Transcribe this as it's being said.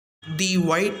The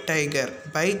White Tiger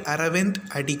by Aravind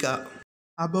Adiga.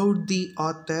 About the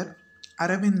author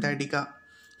Aravind Adiga.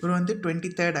 இவர் வந்து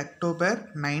 23rd October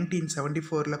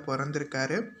 1974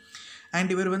 பிறந்திருக்காரு.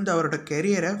 And இவர் வந்து அவரோட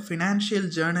கெரியரை ஃபினான்ஷியல்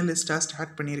ஜேர்னலிஸ்டாக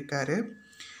ஸ்டார்ட் பண்ணியிருக்காரு.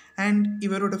 அண்ட்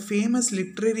இவரோட ஃபேமஸ்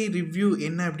லிட்ரரி ரிவ்யூ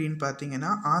என்ன அப்படின்னு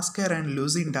பார்த்தீங்கன்னா ஆஸ்கர் அண்ட்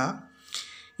லுசிண்டா.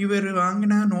 இவர்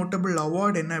வாங்கின நோட்டபிள்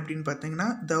அவார்டு என்ன அப்படின்னு பார்த்தீங்கன்னா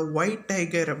த ஒயிட்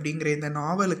டைகர் அப்படிங்கிற இந்த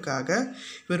நாவலுக்காக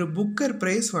இவர் புக்கர்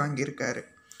ப்ரைஸ் வாங்கியிருக்காரு.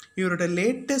 இவரோட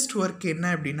லேட்டஸ்ட் ஒர்க் என்ன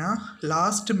அப்படின்னா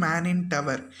லாஸ்ட் மேன் இன்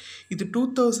டவர். இது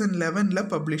 2011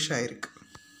 பப்ளிஷ் ஆகிருக்கு.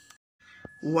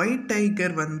 ஒயிட்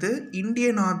டைகர் வந்து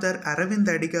இந்தியன் ஆத்தர்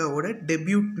அரவிந்த் அடிகாவோட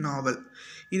டெபியூட் நாவல்.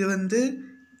 இது வந்து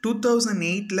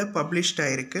 2008 பப்ளிஷ்ட்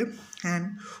ஆகிருக்கு. அண்ட்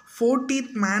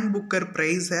 40th மேன் புக்கர்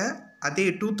ப்ரைஸை அதே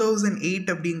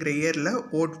 2008 அப்படிங்கிற இயரில்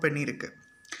ஓட் பண்ணியிருக்கு.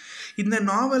 இந்த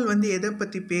நாவல் வந்து எதை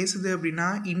பற்றி பேசுது அப்படின்னா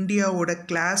இந்தியாவோட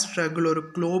கிளாஸ் ஸ்ட்ரகிள், ஒரு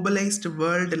குளோபலைஸ்டு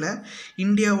வேர்ல்டில்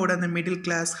இந்தியாவோட அந்த middle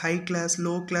class, high class,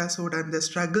 low கிளாஸோட அந்த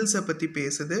ஸ்ட்ரகிள்ஸை பற்றி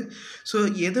பேசுது. ஸோ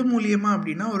எது மூலியமாக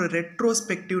அப்படின்னா ஒரு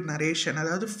ரெட்ரோஸ்பெக்டிவ் நரேஷன்,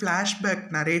 அதாவது ஃப்ளாஷ்பேக்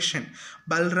நரேஷன்,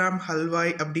 பல்ராம்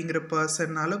ஹல்வாய் அப்படிங்கிற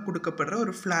பர்சனால் கொடுக்கப்படுற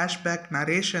ஒரு ஃப்ளாஷ்பேக்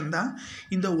நரேஷன் தான்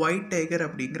இந்த ஒயிட் டைகர்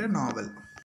அப்படிங்கிற நாவல்.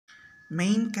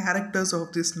 மெயின் கேரக்டர்ஸ் ஆஃப்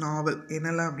திஸ் நாவல்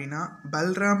என்னெல்லாம் அப்படின்னா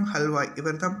பல்ராம் ஹல்வாய்,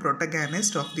 இவர் தான்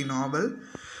protagonist of the novel.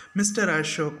 Mister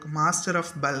Ashok, master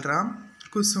of Balram.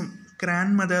 Kusum,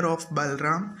 grandmother of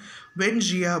Balram. When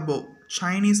ஜியாபோ,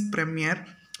 Chinese பிரமியர்.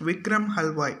 Vikram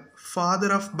ஹல்வாய்,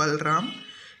 father of Balram.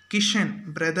 Kishan,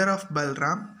 brother of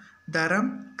Balram. தரம்,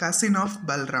 cousin of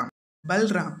Balram.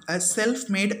 Balram, a self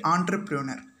mat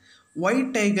entrepreneur.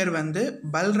 White tiger வந்து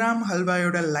Balram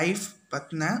ஹல்வாயோட life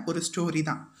பற்றின ஒரு ஸ்டோரி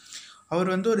தான். அவர்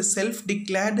வந்து ஒரு self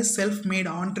declared self mat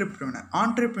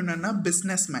ஆண்டர்ப்ரூனர்னா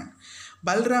business man.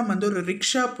 Balram வந்து ஒரு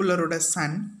rickshaw புல்லரோட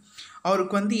Sun.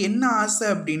 அவருக்கு வந்து என்ன ஆசை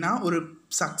அப்படின்னா ஒரு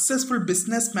சக்ஸஸ்ஃபுல்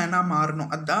பிஸ்னஸ் மேனாக மாறணும்,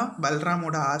 அதுதான்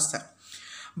பல்ராமோட ஆசை.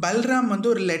 பல்ராம் வந்து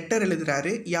ஒரு லெட்டர்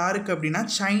எழுதுகிறாரு. யாருக்கு அப்படின்னா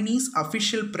சைனீஸ்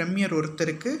அஃபிஷியல் பிரமியர்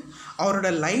ஒருத்தருக்கு அவரோட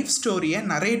லைஃப் ஸ்டோரியை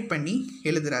நரேட் பண்ணி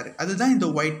எழுதுகிறாரு. அதுதான் இந்த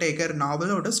ஒயிட் டைகர்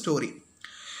நாவலோட ஸ்டோரி.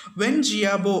 வென்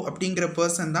ஜியாபோ அப்படிங்கிற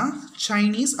பர்சன் தான்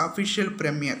சைனீஸ் அஃபிஷியல்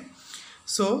பிரமியர்.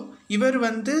 ஸோ இவர்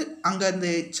வந்து அங்கே அந்த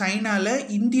சைனாவில்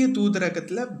இந்திய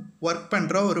தூதரகத்தில் ஒர்க்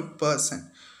பண்ணுற ஒரு பர்சன்.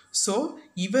 ஸோ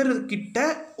இவர்கிட்ட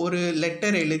ஒரு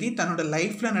லெட்டர் எழுதி தன்னோட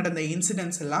லைஃப்பில் நடந்த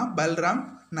இன்சிடென்ட்ஸ் எல்லாம் பல்ராம்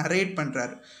நரேட்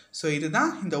பண்ணுறாரு. ஸோ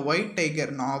இதுதான் இந்த ஒயிட்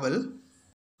டைகர் நாவல்.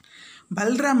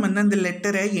 பல்ராம் வந்து அந்த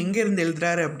லெட்டரை எங்கேருந்து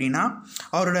எழுதுறாரு அப்படின்னா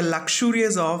அவரோட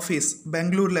லக்ஸூரியஸ் ஆஃபீஸ்,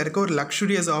 பெங்களூரில் இருக்க ஒரு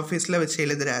லக்ஸூரியஸ் ஆஃபீஸில் வச்சு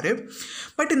எழுதுகிறாரு.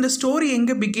 பட் இந்த ஸ்டோரி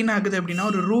எங்கே பிகின் ஆகுது அப்படின்னா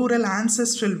ஒரு ரூரல்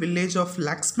ஆன்செஸ்ட்ரல் வில்லேஜ் ஆஃப்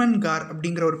லக்ஷ்மன்கார்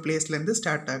அப்படிங்கிற ஒரு பிளேஸ்லேருந்து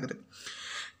ஸ்டார்ட் ஆகுது.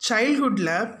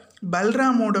 சைல்ட்ஹுட்டில்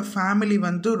பல்ராமோட ஃபேமிலி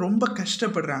வந்து ரொம்ப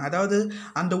கஷ்டப்படுறாங்க. அதாவது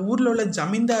அந்த ஊரில் உள்ள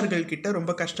ஜமீன்தார்கள்கிட்ட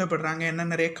ரொம்ப கஷ்டப்படுறாங்க, என்ன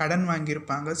நிறைய கடன்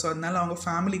வாங்கியிருப்பாங்க. ஸோ அதனால் அவங்க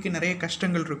ஃபேமிலிக்கு நிறைய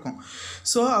கஷ்டங்கள் இருக்கும்.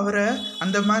 ஸோ அவரை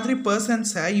அந்த மாதிரி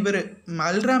பர்சன்ஸை இவர்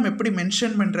பல்ராம் எப்படி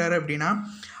மென்ஷன் பண்ணுறாரு அப்படின்னா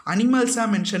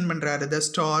அனிமல்ஸாக மென்ஷன் பண்ணுறாரு. த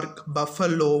ஸ்டார்க்,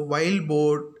 பஃபலோ, வைல்ட்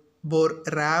போர்,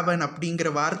 ராவன்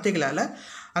அப்படிங்கிற வார்த்தைகளால்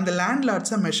அந்த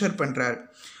லேண்ட்லார்ட்ஸை மெஷர் பண்ணுறாரு.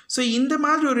 ஸோ இந்த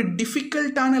மாதிரி ஒரு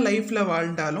டிஃபிகல்ட்டான லைஃப்பில்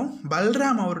வாழ்ந்தாலும்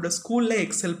பல்ராம் அவரோட ஸ்கூலில்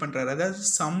எக்ஸல் பண்ணுறாரு. அதாவது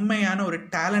செம்மையான ஒரு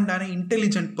டேலண்டான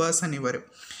இன்டெலிஜென்ட் பர்சன் இவர்.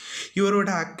 இவரோட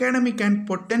அகாடமிக்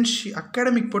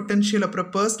பொட்டென்ஷியல்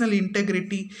அப்புறம் பர்சனல்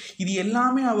இன்டெகிரிட்டி இது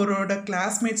எல்லாமே அவரோட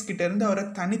கிளாஸ்மேட்ஸ் கிட்டேருந்து அவரை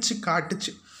தனித்து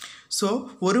காட்டுச்சு. ஸோ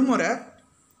ஒரு முறை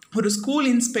ஒரு ஸ்கூல்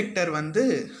இன்ஸ்பெக்டர் வந்து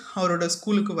அவரோட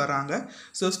ஸ்கூலுக்கு வராங்க.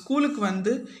 ஸோ ஸ்கூலுக்கு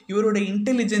வந்து இவரோட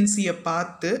இன்டெலிஜென்சியை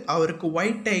பார்த்து அவருக்கு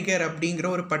ஒயிட் டைகர் அப்படிங்கிற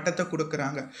ஒரு பட்டத்தை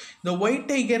கொடுக்குறாங்க. இந்த ஒயிட்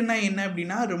டைகர்னால் என்ன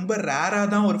அப்படின்னா ரொம்ப ரேராக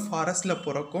தான் ஒரு ஃபாரஸ்ட்டில்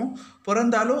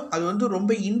பிறந்தாலும் அது வந்து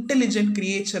ரொம்ப இன்டெலிஜென்ட்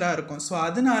கிரியேச்சராக இருக்கும். ஸோ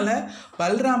அதனால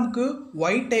பல்ராமுக்கு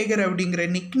ஒயிட் டைகர் அப்படிங்கிற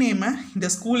நிக்நேமை இந்த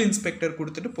ஸ்கூல் இன்ஸ்பெக்டர்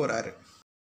கொடுத்துட்டு போகிறாரு.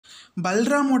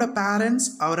 பல்ராமோட பேரண்ட்ஸ்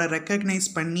அவரை ரெக்கக்னைஸ்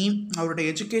பண்ணி அவரோட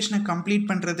எஜுகேஷனை கம்ப்ளீட்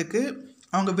பண்ணுறதுக்கு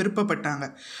அவங்க விருப்பப்பட்டாங்க.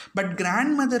 பட்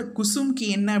கிராண்ட் மதர் குசும்க்கு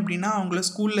என்ன அப்படின்னா அவங்கள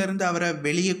ஸ்கூல்லேருந்து அவரை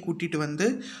வெளியே கூட்டிகிட்டு வந்து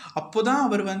அப்போ தான்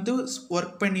அவர் வந்து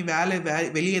ஒர்க் பண்ணி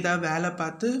வெளியே ஏதாவது வேலை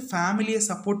பார்த்து ஃபேமிலியை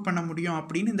சப்போர்ட் பண்ண முடியும்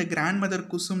அப்படின்னு இந்த கிராண்ட் மதர்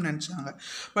குசும் நினச்சாங்க.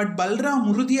 பட் பல்ராம்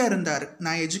உறுதியாக இருந்தார்,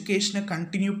 நான் எஜுகேஷனை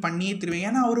கண்டினியூ பண்ணியே தருவேன்.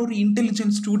 ஏன்னா அவர் ஒரு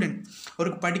இன்டெலிஜென்ட் ஸ்டூடெண்ட்,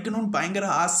 அவருக்கு படிக்கணும்னு பயங்கர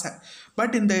ஆசை.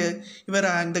 பட் இந்த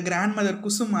கிராண்ட் மதர்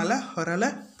குசுமால் அவரால்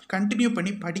கண்டினியூ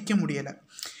பண்ணி படிக்க முடியலை.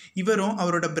 இவரும்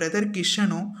அவரோட பிரதர்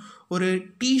கிஷனும் ஒரு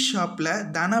டீ ஷாப்பில்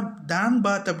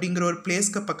தான்பாத் அப்படிங்கிற ஒரு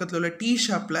பிளேஸ்க்கு பக்கத்தில் உள்ள டீ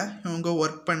ஷாப்பில் இவங்க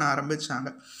ஒர்க் பண்ண ஆரம்பித்தாங்க.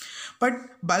 பட்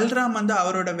பல்ராம் வந்து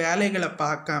அவரோட வேலைகளை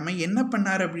பார்க்காம என்ன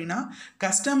பண்ணார் அப்படின்னா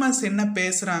கஸ்டமர்ஸ் என்ன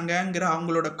பேசுகிறாங்கங்கிற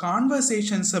அவங்களோட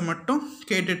கான்வர்சேஷன்ஸை மட்டும்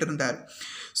கேட்டுட்டு இருந்தார்.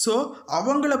 ஸோ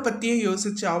அவங்கள பற்றியே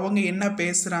யோசித்து அவங்க என்ன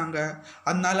பேசுகிறாங்க,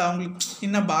 அதனால அவங்களுக்கு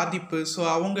என்ன பாதிப்பு, ஸோ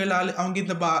அவங்க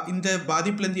இந்த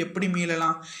பாதிப்புலேருந்து எப்படி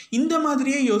மீளலாம், இந்த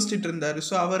மாதிரியே யோசிச்சுட்டு இருந்தார்.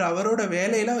 ஸோ அவரோட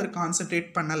வேலையில் அவர்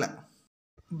கான்சன்ட்ரேட் பண்ணலை.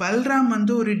 பல்ராம்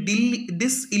வந்து ஒரு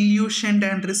டிஸ்இல்யூஷன்ட்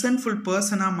அண்ட் ரிசன்ஃபுல்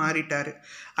பர்சனாக மாறிட்டார்.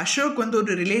 அசோக் வந்து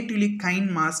ஒரு relatively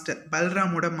kind master,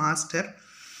 பல்ராமோட master.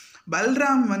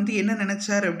 Balram வந்து என்ன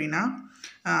நினச்சார் அப்படின்னா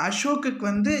அசோக்குக்கு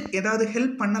வந்து ஏதாவது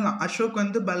ஹெல்ப் பண்ணலாம், அசோக்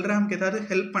வந்து பல்ராம்க்கு ஏதாவது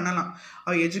ஹெல்ப் பண்ணலாம்,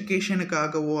 அவன்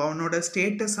எஜுகேஷனுக்காகவோ அவனோட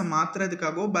ஸ்டேட்டஸை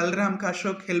மாற்றுறதுக்காகவோ பல்ராம்க்கு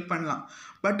அசோக் ஹெல்ப் பண்ணலாம்.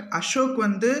 பட் அசோக்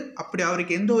வந்து அப்படி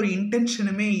அவருக்கு எந்த ஒரு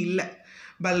இன்டென்ஷனுமே இல்லை,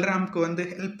 பல்ராம்க்கு வந்து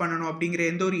ஹெல்ப் பண்ணணும் அப்படிங்கிற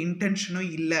எந்த ஒரு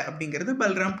இன்டென்ஷனும் இல்லை அப்படிங்கிறது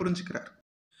பல்ராம் புரிஞ்சுக்கிறார்.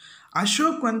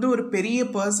 அசோக் வந்து ஒரு பெரிய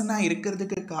பர்சனாக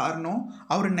இருக்கிறதுக்கு காரணம்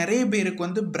அவர் நிறைய பேருக்கு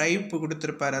வந்து பிரைப்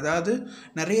கொடுத்துருப்பார். அதாவது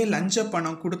நிறைய லஞ்ச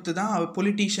பணம் கொடுத்து தான் அவர்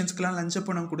பொலிட்டீஷியன்ஸ்க்கெலாம் லஞ்ச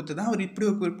பணம் கொடுத்து தான் அவர் இப்படி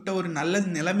குறிப்பிட்ட ஒரு நல்ல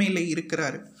நிலைமையில்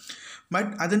இருக்கிறாரு.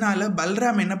 பட் அதனால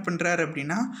பல்ராம் என்ன பண்ணுறாரு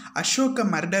அப்படின்னா அசோக்கை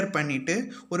மர்டர் பண்ணிவிட்டு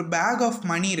ஒரு பேக் ஆஃப்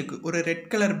மணி இருக்குது, ஒரு ரெட்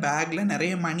கலர் பேக்கில்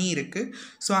நிறைய மணி இருக்குது.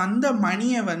 ஸோ அந்த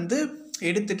மணியை வந்து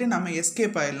எடுத்துகிட்டு நம்ம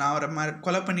எஸ்கேப் ஆகிடலாம், அவரை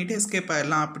கொலை பண்ணிவிட்டு எஸ்கேப்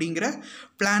ஆகிடலாம் அப்படிங்கிற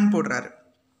பிளான் போடுறாரு.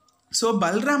 ஸோ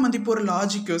பல்ராம் வந்து இப்போ ஒரு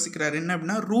லாஜிக் யோசிக்கிறார், என்ன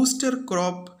அப்படின்னா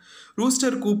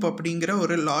ரூஸ்டர் கூப் அப்படிங்கிற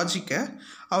ஒரு லாஜிக்கை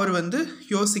அவர் வந்து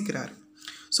யோசிக்கிறார்.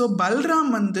 ஸோ பல்ராம்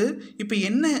வந்து இப்போ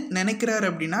என்ன நினைக்கிறார்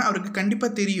அப்படின்னா அவருக்கு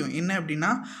கண்டிப்பாக தெரியும் என்ன அப்படின்னா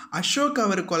அசோக்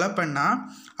அவர் கொலை பண்ணால்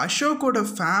அசோக்கோட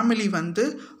ஃபேமிலி வந்து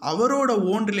அவரோட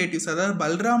ஓன் ரிலேட்டிவ்ஸ், அதாவது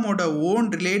பல்ராமோட ஓன்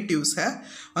ரிலேட்டிவ்ஸை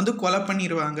வந்து கொலை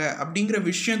பண்ணிடுவாங்க அப்படிங்கிற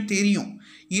விஷயம் தெரியும்.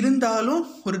 இருந்தாலும்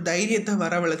ஒரு தைரியத்தை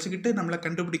வரவழைச்சிக்கிட்டு நம்மளை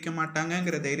கண்டுபிடிக்க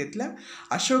மாட்டாங்கங்கிற தைரியத்தில்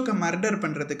அசோக்கை மர்டர்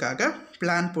பண்ணுறதுக்காக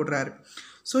பிளான் போடுறாரு.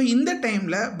 ஸோ இந்த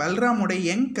டைமில் பல்ராமோட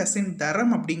யங் கசின்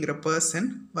தரம் அப்படிங்கிற பர்சன்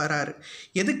வராரு.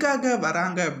 எதுக்காக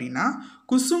வராங்க அப்படின்னா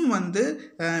குசும் வந்து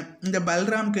இந்த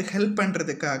பல்ராம்க்கு ஹெல்ப்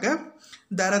பண்ணுறதுக்காக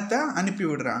தரத்தை அனுப்பி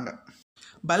விடுறாங்க.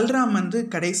 பல்ராம் வந்து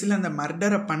கடைசியில் அந்த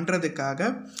மர்டரை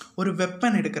பண்ணுறதுக்காக ஒரு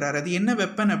வெப்பன் எடுக்கிறார். அது என்ன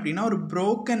வெப்பன் அப்படின்னா ஒரு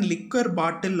புரோக்கன் லிக்கர்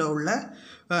பாட்டிலில் உள்ள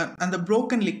அந்த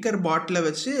புரோக்கன் லிக்கர் பாட்டிலை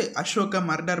வச்சு அசோக்கை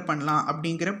மர்டர் பண்ணலாம்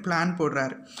அப்படிங்கிற பிளான்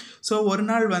போடுறாரு. ஸோ ஒரு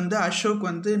நாள் வந்து அசோக்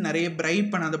வந்து நிறைய பிரைப்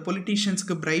பண்ண அந்த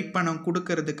பொலிட்டீஷியன்ஸ்க்கு பிரைப் பணம்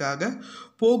கொடுக்கறதுக்காக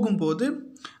போகும்போது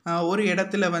ஒரு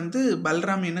இடத்துல வந்து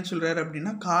பல்ராம் என்ன சொல்கிறாரு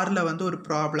அப்படின்னா காரில் வந்து ஒரு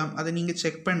ப்ராப்ளம், அதை நீங்கள்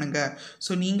செக் பண்ணுங்கள்,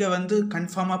 ஸோ நீங்கள் வந்து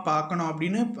கன்ஃபார்மாக பார்க்கணும்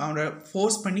அப்படின்னு அவரை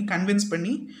ஃபோர்ஸ் பண்ணி கன்வின்ஸ்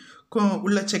பண்ணி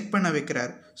உள்ளே செக் பண்ண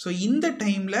வைக்கிறார். ஸோ இந்த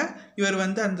டைமில் இவர்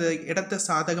வந்து அந்த இடத்த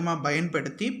சாதகமாக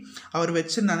பயன்படுத்தி அவர்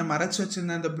வச்சுருந்த அந்த மறைச்சி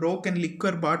வச்சுருந்த அந்த புரோக்கன்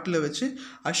லிக்வர் பாட்டிலை வச்சு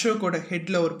அசோக்கோட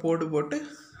ஹெட்டில் ஒரு போட்டு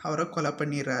அவரை கொலை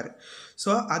பண்ணிடுறாரு.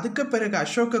 ஸோ அதுக்கு பிறகு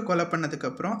அசோக்கை கொலை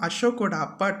பண்ணதுக்கப்புறம் அசோக்கோட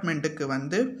அப்பார்ட்மெண்ட்டுக்கு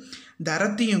வந்து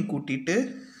தரத்தையும் கூட்டிகிட்டு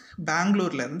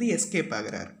பெங்களூர்லேருந்து எஸ்கேப்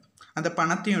ஆகிறார், அந்த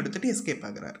பணத்தையும் எடுத்துகிட்டு எஸ்கேப்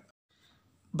ஆகிறார்.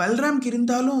 பல்ராம்க்கு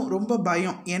இருந்தாலும் ரொம்ப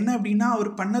பயம், என்ன அப்படின்னா அவர்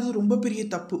பண்ணது ரொம்ப பெரிய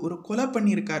தப்பு, ஒரு கொலை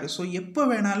பண்ணியிருக்காரு, ஸோ எப்போ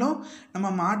வேணாலும்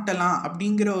நம்ம மாட்டலாம்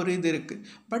அப்படிங்கிற ஒரு இது இருக்குது.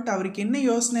 பட் அவருக்கு என்ன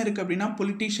யோசனை இருக்குது அப்படின்னா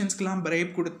பொலிட்டீஷியன்ஸ்க்கெலாம்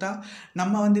பிரைப் கொடுத்தா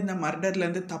நம்ம வந்து இந்த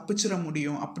மர்டர்லேருந்து தப்பிச்சிட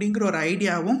முடியும் அப்படிங்கிற ஒரு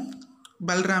ஐடியாவும்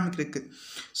பல்ராமுக்கு இருக்குது.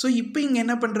 ஸோ இப்போ இங்கே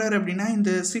என்ன பண்ணுறாரு அப்படின்னா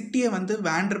இந்த சிட்டியை வந்து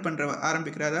வேண்டர்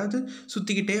ஆரம்பிக்கிறார், அதாவது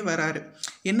சுற்றிக்கிட்டே வராரு.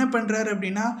 என்ன பண்ணுறாரு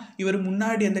அப்படின்னா இவர்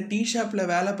முன்னாடி அந்த டீ ஷாப்பில்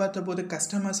வேலை பார்த்த போது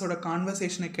கஸ்டமர்ஸோட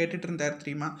கான்வர்சேஷனை கேட்டுட்டு இருந்தார்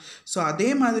தெரியுமா, ஸோ அதே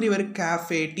மாதிரி இவர்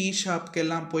கேஃபே டீ ஷாப்க்கு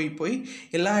எல்லாம் போய்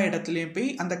எல்லா இடத்துலையும் போய்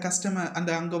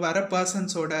அந்த அங்கே வர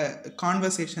பர்சன்ஸோட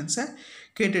கான்வர்சேஷன்ஸை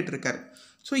கேட்டுட்ருக்கார்.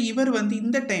 ஸோ இவர் வந்து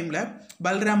இந்த டைமில்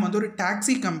பல்ராம் வந்து ஒரு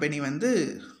டாக்ஸி கம்பெனி வந்து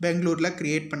பெங்களூரில்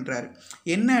க்ரியேட் பண்ணுறாரு.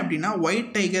 என்ன அப்படின்னா ஒயிட்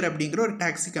டைகர் அப்படிங்கிற ஒரு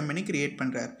டாக்ஸி கம்பெனி க்ரியேட்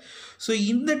பண்ணுறாரு. ஸோ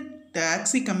இந்த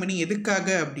டாக்ஸி கம்பெனி எதுக்காக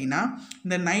அப்படின்னா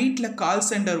இந்த நைட்டில் கால்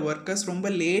சென்டர் ஒர்க்கர்ஸ் ரொம்ப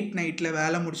லேட் நைட்டில்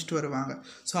வேலை முடிச்சுட்டு வருவாங்க,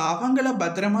 ஸோ அவங்கள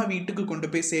பத்திரமா வீட்டுக்கு கொண்டு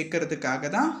போய்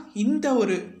சேர்க்கறதுக்காக தான் இந்த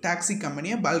ஒரு டாக்ஸி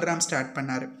கம்பெனியை பல்ராம் ஸ்டார்ட்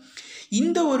பண்ணார்.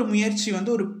 இந்த ஒரு முயற்சி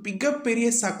வந்து ஒரு மிகப்பெரிய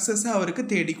சக்ஸஸை அவருக்கு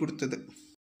தேடி கொடுத்தது.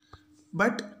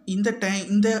 பட்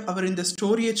அவர் இந்த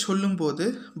ஸ்டோரியை சொல்லும்போது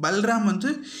பல்ராம் வந்து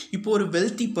இப்போது ஒரு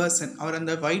வெல்த்தி பர்சன், அவர்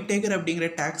அந்த ஒயிட் டைகர் அப்படிங்கிற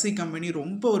டாக்ஸி கம்பெனி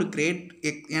ரொம்ப ஒரு கிரேட்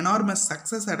எனார்மஸ்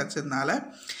சக்ஸஸ் அடைச்சதுனால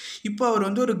இப்போ அவர்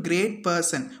வந்து ஒரு கிரேட்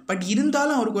பர்சன். பட்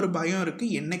இருந்தாலும் அவருக்கு ஒரு பயம்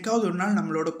இருக்குது, என்னைக்காவது ஒரு நாள்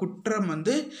நம்மளோட குற்றம்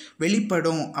வந்து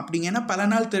வெளிப்படும் அப்படிங்கன்னா பல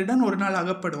நாள் திருடன் ஒரு நாள்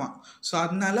அகப்படுவான். ஸோ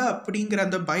அதனால் அப்படிங்கிற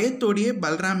அந்த பயத்தோடையே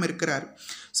பல்ராம் இருக்கிறார்.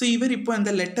 ஸோ இவர் இப்போ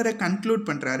அந்த லெட்டரை கன்க்ளூட்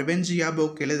பண்ணுறாரு,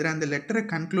 வெஞ்சியாபோக்கு எழுதுகிற அந்த லெட்டரை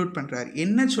கன்க்ளூட் பண்ணுறாரு.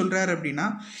 என்ன சொல்கிறார் அப்படின்னா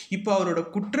இப்போ அவரோட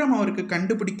குற்றம் அவருக்கு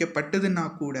கண்டுபிடிக்கப்பட்டதுன்னா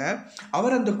கூட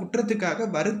அவர் அந்த குற்றத்துக்காக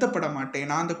வருத்தப்பட மாட்டேன்,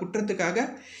 நான் அந்த குற்றத்துக்காக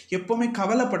எப்போவுமே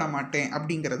கவலைப்பட மாட்டேன்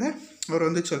அப்படிங்கிறத அவர்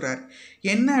வந்து சொல்கிறார்.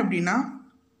 என்ன அப்படின்னா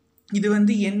இது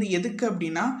வந்து எதுக்கு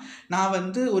அப்படின்னா, நான்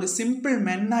வந்து ஒரு சிம்பிள்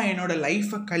மென்னாக என்னோடய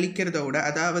லைஃப்பை கழிக்கிறத விட,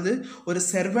 அதாவது ஒரு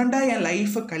செர்வெண்ட்டாக என்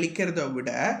லைஃப்பை கழிக்கிறத விட,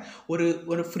 ஒரு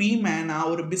ஒரு ஃப்ரீ மேனாக,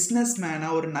 ஒரு பிஸ்னஸ்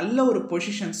மேனாக, ஒரு நல்ல ஒரு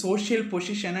பொசிஷன், சோஷியல்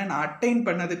பொசிஷனை நான் அட்டைன்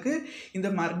பண்ணதுக்கு இந்த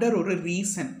மர்டர் ஒரு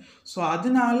ரீசன். ஸோ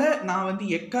அதனால நான் வந்து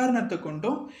எக்காரணத்தை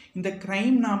கொண்டும் இந்த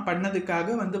க்ரைம் நான்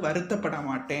பண்ணதுக்காக வந்து வருத்தப்பட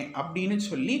மாட்டேன் அப்படின்னு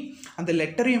சொல்லி அந்த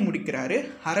லெட்டரையும் முடிக்கிறாரு.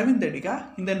 அரவிந்த் அடிகா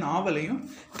இந்த நாவலையும்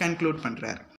கன்க்ளூட்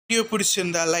பண்ணுறாரு. வீடியோ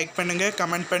பிடிச்சிருந்தா லைக் பண்ணுங்கள்,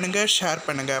 கமெண்ட் பண்ணுங்கள், ஷேர்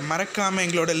பண்ணுங்கள். மறக்காமல்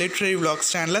எங்களோட லிட்ரரி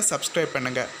விலாக்ஸ் சேனலை சப்ஸ்கிரைப்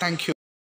பண்ணுங்கள். தேங்க்யூ.